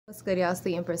What's good, y'all? It's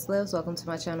TheeEmpressLives. Welcome to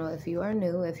my channel. If you are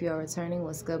new, if you are returning,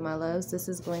 what's good, my loves? This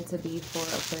is going to be for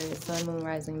Aquarius, Sun, Moon,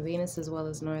 Rising, Venus, as well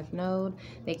as North Node.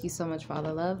 Thank you so much for all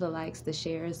the love, the likes, the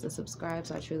shares, the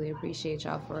subscribes. I truly appreciate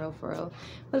y'all, for real, for real.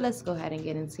 But let's go ahead and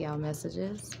get into y'all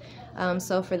messages.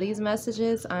 So for these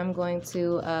messages, I'm going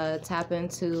to tap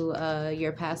into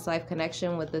your past life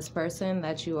connection with this person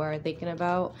that you are thinking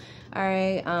about. All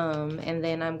right. And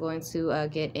then I'm going to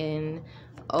get in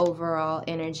overall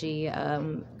energy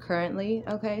currently.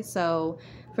 Okay, so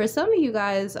for some of you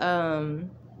guys,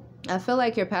 I feel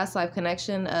like your past life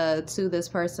connection to this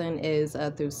person is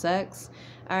through sex.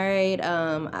 All right,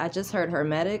 I just heard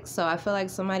hermetic, so I feel like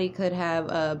somebody could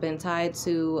have been tied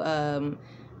to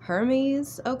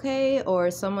Hermes, okay,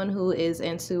 or someone who is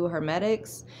into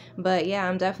hermetics. But yeah,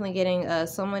 I'm definitely getting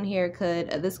someone here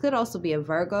this could also be a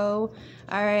Virgo.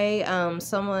 All right,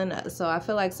 so I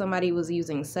feel like somebody was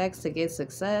using sex to get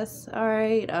success. All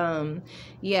right,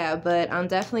 yeah, but I'm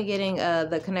definitely getting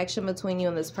the connection between you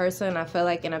and this person. I feel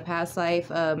like in a past life,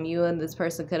 you and this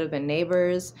person could have been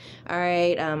neighbors. All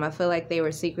right, I feel like they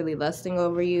were secretly lusting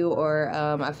over you, or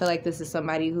I feel like this is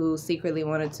somebody who secretly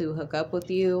wanted to hook up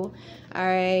with you. All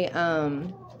right.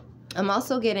 I'm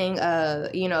also getting,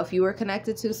 you know, if you were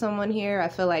connected to someone here, I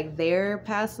feel like their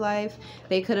past life,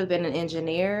 they could have been an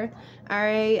engineer. All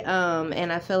right.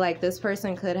 And I feel like this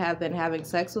person could have been having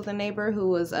sex with a neighbor who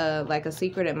was like a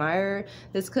secret admirer.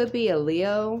 This could be a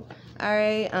Leo. All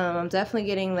right. I'm definitely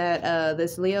getting that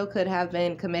this Leo could have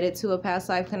been committed to a past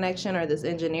life connection, or this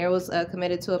engineer was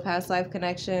committed to a past life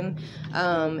connection.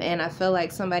 And I feel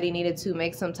like somebody needed to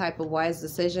make some type of wise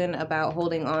decision about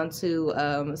holding on to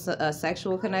a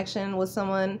sexual connection with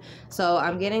someone. So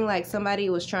I'm getting like somebody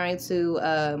was trying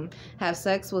to have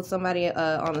sex with somebody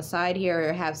on the side here,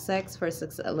 or have sex for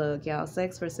success. Look, y'all,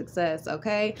 sex for success.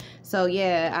 Okay. So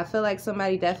yeah, I feel like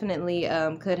somebody definitely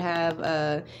could have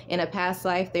in a past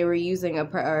life, they were using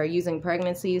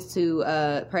pregnancies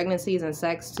and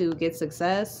sex to get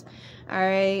success. All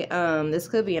right, this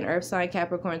could be an earth sign,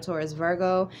 Capricorn, Taurus,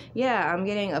 Virgo. Yeah, I'm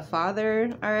getting a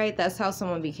father. All right, that's how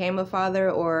someone became a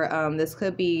father. Or this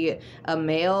could be a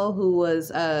male who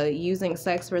was using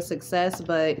sex for success,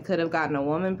 but could have gotten a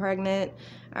woman pregnant.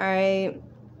 All right.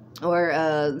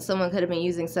 Or someone could have been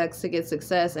using sex to get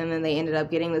success, and then they ended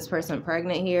up getting this person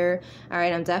pregnant here. All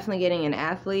right, I'm definitely getting an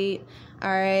athlete. All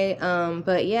right,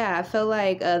 but yeah, I feel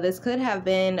like this could have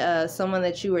been someone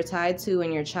that you were tied to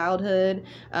in your childhood.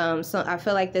 So I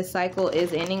feel like this cycle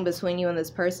is ending between you and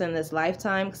this person this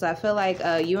lifetime, because I feel like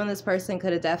you and this person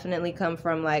could have definitely come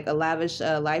from like a lavish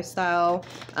lifestyle,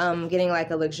 getting like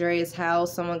a luxurious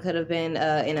house. Someone could have been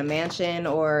in a mansion,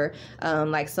 or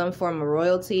like some form of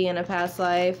royalty in a past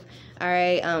life. All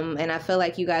right, and I feel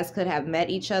like you guys could have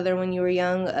met each other when you were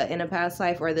young in a past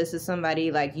life, or this is somebody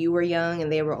like you were young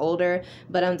and they were older.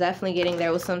 But I'm definitely getting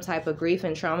there was some type of grief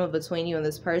and trauma between you and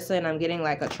this person. I'm getting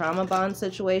like a trauma bond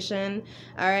situation.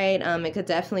 All right, it could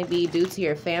definitely be due to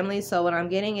your family. So what I'm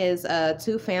getting is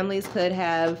two families could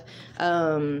have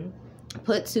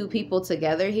put two people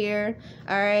together here.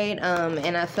 All right,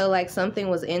 and I feel like something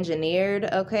was engineered.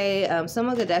 Okay,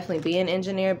 someone could definitely be an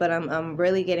engineer, but I'm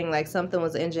really getting like something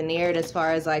was engineered, as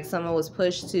far as like someone was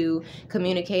pushed to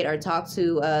communicate or talk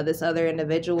to this other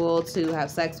individual to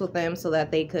have sex with them, so that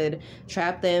they could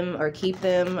trap them or keep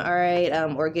them. All right,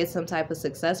 or get some type of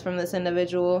success from this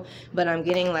individual. But I'm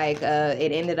getting like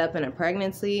it ended up in a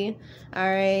pregnancy. All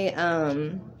right.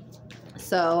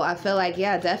 So I feel like,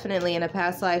 yeah, definitely in a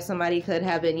past life, somebody could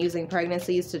have been using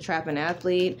pregnancies to trap an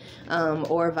athlete,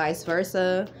 or vice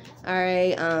versa. All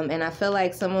right. And I feel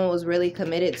like someone was really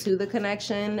committed to the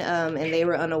connection, and they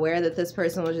were unaware that this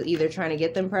person was either trying to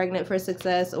get them pregnant for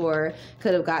success, or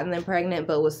could have gotten them pregnant,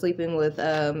 but was sleeping with,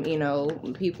 you know,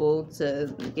 people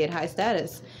to get high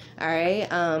status. All right.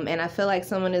 And I feel like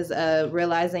someone is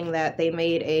realizing that they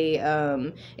made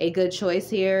a good choice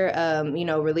here, you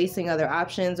know, releasing other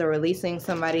options, or releasing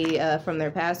somebody from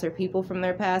their past, or people from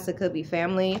their past. It could be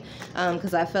family,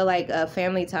 because I feel like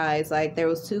family ties, like there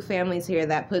was two families here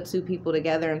that put two people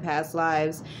together in past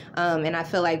lives, and I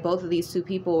feel like both of these two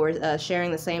people were sharing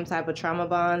the same type of trauma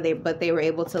bond, but they were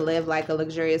able to live like a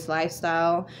luxurious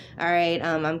lifestyle. All right,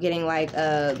 I'm getting like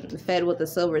fed with a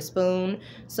silver spoon.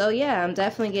 So yeah, I'm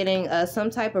definitely getting some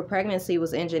type of pregnancy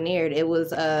was engineered. It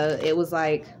was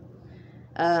like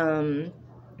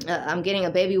I'm getting a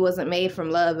baby wasn't made from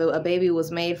love. A baby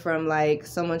was made from like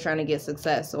someone trying to get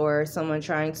success, or someone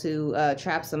trying to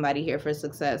trap somebody here for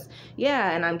success.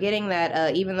 Yeah, and I'm getting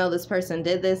that even though this person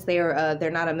did this,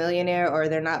 they're not a millionaire, or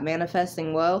they're not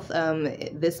manifesting wealth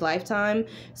this lifetime.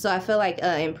 So I feel like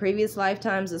in previous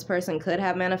lifetimes, this person could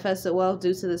have manifested wealth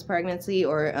due to this pregnancy,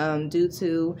 or due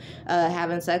to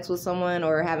having sex with someone,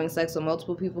 or having sex with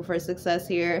multiple people for success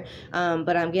here.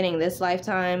 But I'm getting this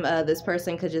lifetime, this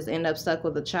person could just end up stuck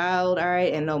with a child, all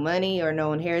right, and no money, or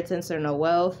no inheritance, or no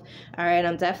wealth. All right,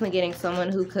 I'm definitely getting someone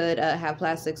who could have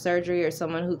plastic surgery, or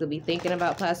someone who could be thinking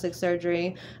about plastic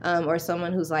surgery, or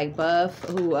someone who's like buff,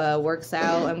 who works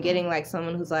out. I'm getting like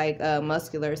someone who's like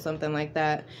muscular or something like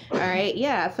that. All right,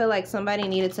 yeah, I feel like somebody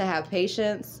needed to have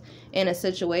patience in a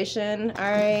situation,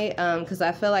 all right, because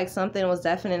I feel like something was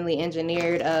definitely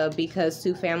engineered because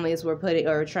two families were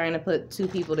trying to put two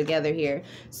people together here.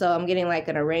 So I'm getting like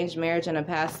an arranged marriage in a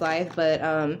past life, but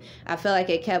I feel like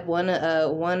it kept one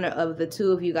of the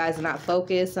two of you guys not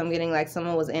focused. I'm getting like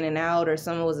someone was in and out, or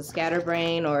someone was a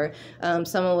scatterbrain, or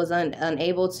someone was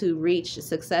unable to reach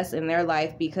success in their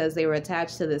life because they were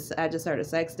attached to this, I just heard, a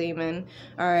sex demon.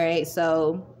 All right,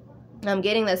 so I'm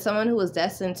getting that someone who was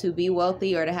destined to be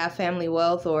wealthy, or to have family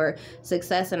wealth, or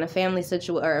success in a family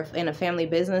or in a family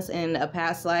business in a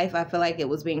past life, I feel like it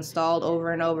was being stalled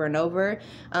over and over and over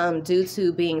due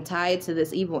to being tied to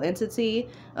this evil entity,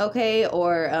 okay,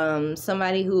 or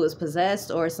somebody who was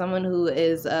possessed, or someone who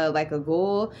is like a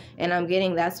ghoul. And I'm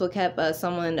getting that's what kept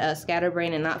someone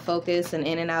scatterbrained and not focused, and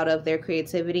in and out of their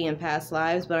creativity in past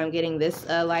lives. But I'm getting this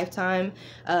lifetime,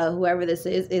 whoever this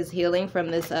is healing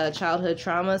from this childhood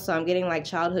trauma. So I'm getting like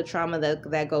childhood trauma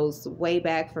that goes way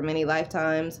back for many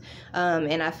lifetimes,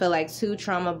 and I feel like two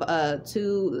children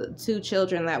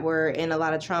that were in a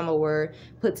lot of trauma were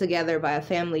put together by a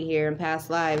family here in past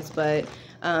lives. But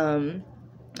I'm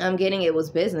getting it was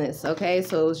business, okay?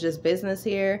 So it was just business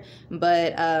here.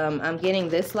 But I'm getting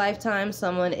this lifetime,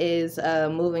 someone is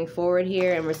moving forward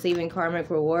here and receiving karmic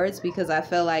rewards, because I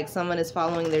feel like someone is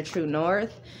following their true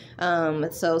north.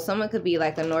 So someone could be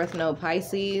like a North Node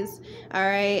Pisces. All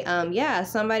right. Yeah,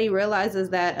 somebody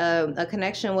realizes that a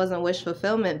connection wasn't wish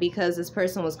fulfillment because this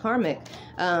person was karmic.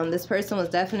 This person was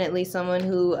definitely someone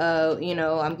who, you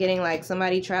know, I'm getting like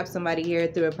somebody trapped somebody here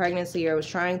through a pregnancy, or was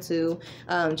trying to,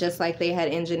 just like they had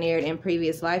engineered in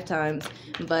previous lifetimes.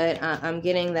 But I'm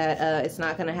getting that it's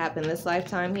not going to happen this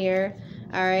lifetime here.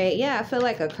 All right. Yeah, I feel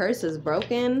like a curse is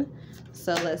broken.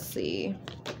 So let's see.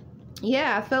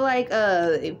 Yeah, I feel like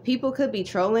people could be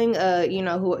trolling, you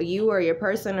know, who you or your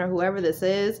person or whoever this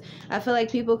is. I feel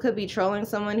like people could be trolling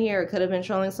someone here, or could have been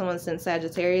trolling someone since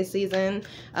Sagittarius season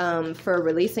for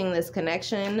releasing this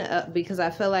connection, because I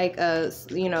feel like,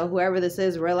 you know, whoever this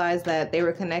is realized that they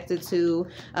were connected to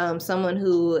someone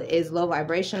who is low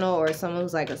vibrational, or someone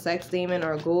who's like a sex demon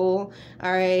or a ghoul.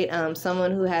 All right, someone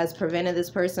who has prevented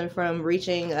this person from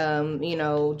reaching, you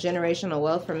know, generational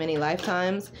wealth for many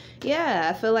lifetimes.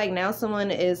 Yeah, I feel like now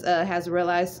someone is has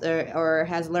realized or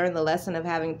has learned the lesson of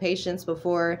having patience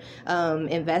before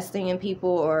investing in people,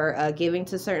 or giving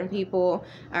to certain people.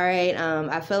 All right,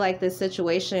 I feel like this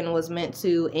situation was meant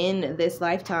to end this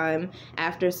lifetime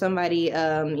after somebody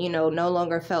you know, no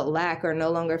longer felt lack, or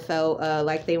no longer felt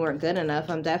like they weren't good enough.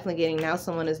 I'm definitely getting now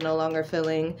someone is no longer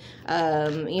feeling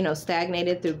you know,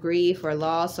 stagnated through grief or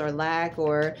loss or lack,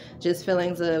 or just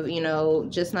feelings of, you know,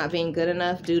 just not being good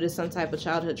enough due to some type of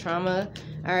childhood trauma.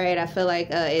 All right, I feel like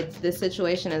this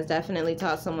situation has definitely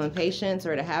taught someone patience,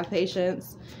 or to have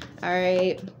patience. All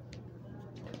right.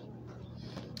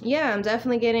 Yeah, I'm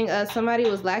definitely getting somebody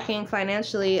was lacking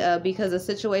financially because the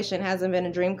situation hasn't been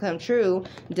a dream come true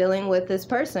dealing with this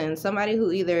person. Somebody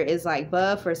who either is like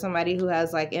buff, or somebody who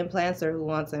has like implants, or who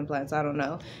wants implants. I don't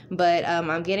know. But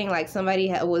I'm getting like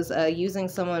somebody was using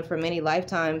someone for many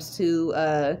lifetimes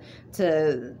to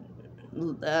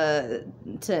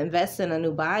invest in a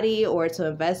new body, or to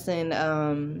invest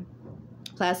in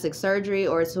plastic surgery,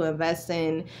 or to invest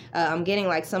in I'm getting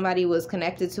like somebody was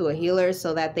connected to a healer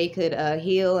so that they could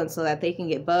heal, and so that they can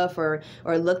get buff, or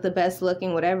look the best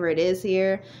looking, whatever it is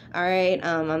here. All right,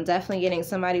 I'm definitely getting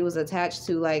somebody was attached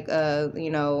to like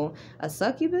you know, a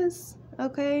succubus.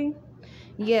 Okay.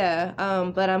 Yeah,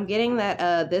 but I'm getting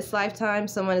that this lifetime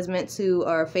someone is meant to,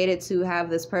 or fated to, have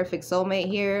this perfect soulmate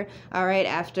here. All right,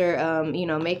 after you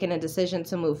know, making a decision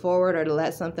to move forward, or to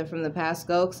let something from the past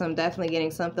go. Because I'm definitely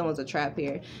getting something was a trap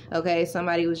here. Okay,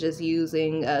 somebody was just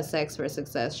using sex for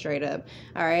success, straight up.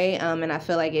 All right, and I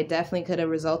feel like it definitely could have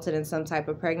resulted in some type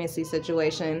of pregnancy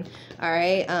situation. All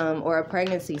right, or a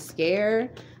pregnancy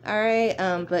scare. All right,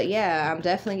 but yeah, I'm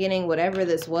definitely getting whatever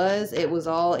this was. It was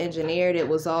all engineered. It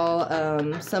was all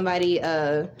somebody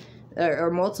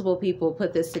or multiple people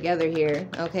put this together here,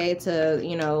 okay, to,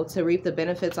 you know, to reap the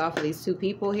benefits off of these two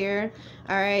people here.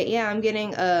 All right, yeah, I'm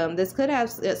getting, this could have,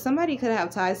 somebody could have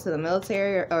ties to the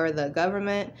military or the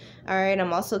government. All right,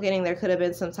 I'm also getting there could have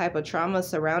been some type of trauma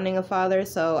surrounding a father.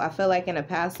 So I feel like in a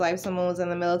past life, someone was in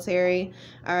the military,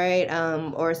 all right,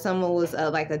 or someone was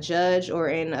like a judge or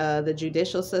in the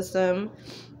judicial system.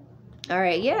 All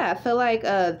right, yeah, I feel like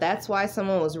that's why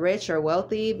someone was rich or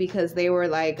wealthy, because they were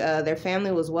like, their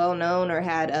family was well known or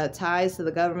had ties to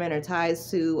the government or ties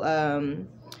to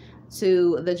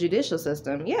the judicial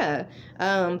system. Yeah,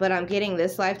 but I'm getting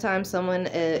this lifetime someone,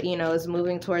 you know, is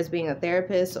moving towards being a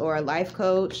therapist or a life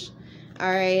coach. All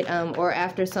right, or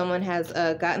after someone has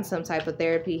gotten some type of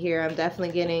therapy here, I'm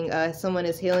definitely getting someone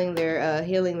is healing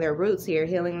their roots here,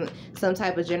 healing some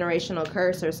type of generational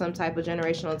curse or some type of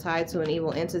generational tie to an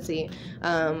evil entity,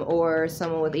 or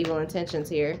someone with evil intentions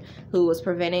here who was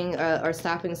preventing or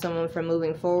stopping someone from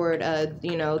moving forward,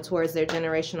 you know, towards their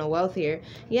generational wealth here.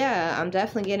 Yeah, I'm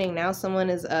definitely getting now someone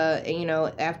is, you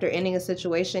know, after ending a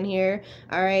situation here,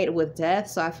 all right, with death.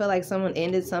 So I feel like someone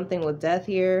ended something with death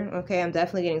here. Okay, I'm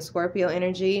definitely getting Scorpio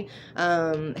energy,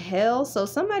 hell. So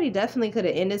somebody definitely could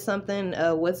have ended something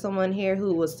with someone here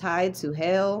who was tied to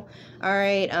hell. All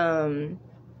right,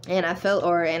 and I feel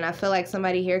like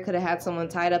somebody here could have had someone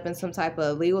tied up in some type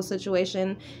of legal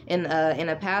situation in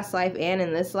a past life and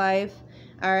in this life.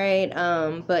 All right,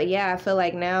 but yeah, I feel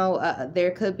like now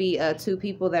there could be two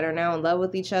people that are now in love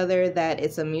with each other, that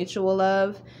it's a mutual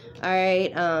love. All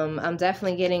right, I'm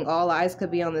definitely getting all eyes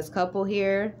could be on this couple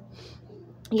here.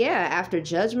 Yeah, after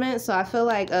judgment. So I feel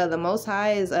like the Most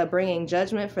High is bringing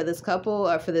judgment for this couple,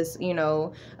 or for this, you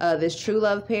know, this true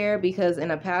love pair, because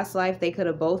in a past life they could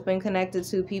have both been connected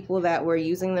to people that were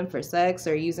using them for sex,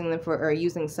 or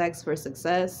using sex for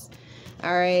success.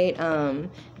 All right,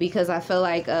 because I feel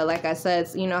like I said,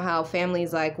 you know how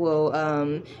families like will,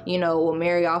 you know, will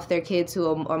marry off their kid to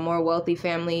a more wealthy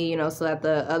family, you know, so that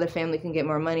the other family can get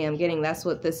more money. I'm getting that's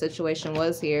what this situation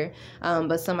was here.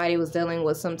 But somebody was dealing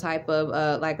with some type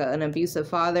of like an abusive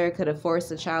father, could have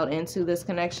forced a child into this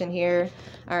connection here.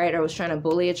 All right, or was trying to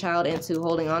bully a child into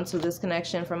holding on to this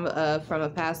connection from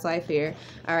a past life here.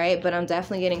 All right, but I'm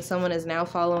definitely getting someone is now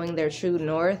following their true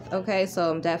north. Okay, so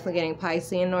I'm definitely getting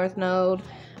Piscean North Node.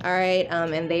 All right,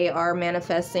 and they are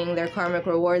manifesting their karmic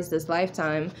rewards this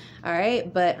lifetime. All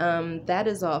right, but that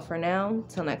is all for now.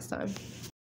 Till next time.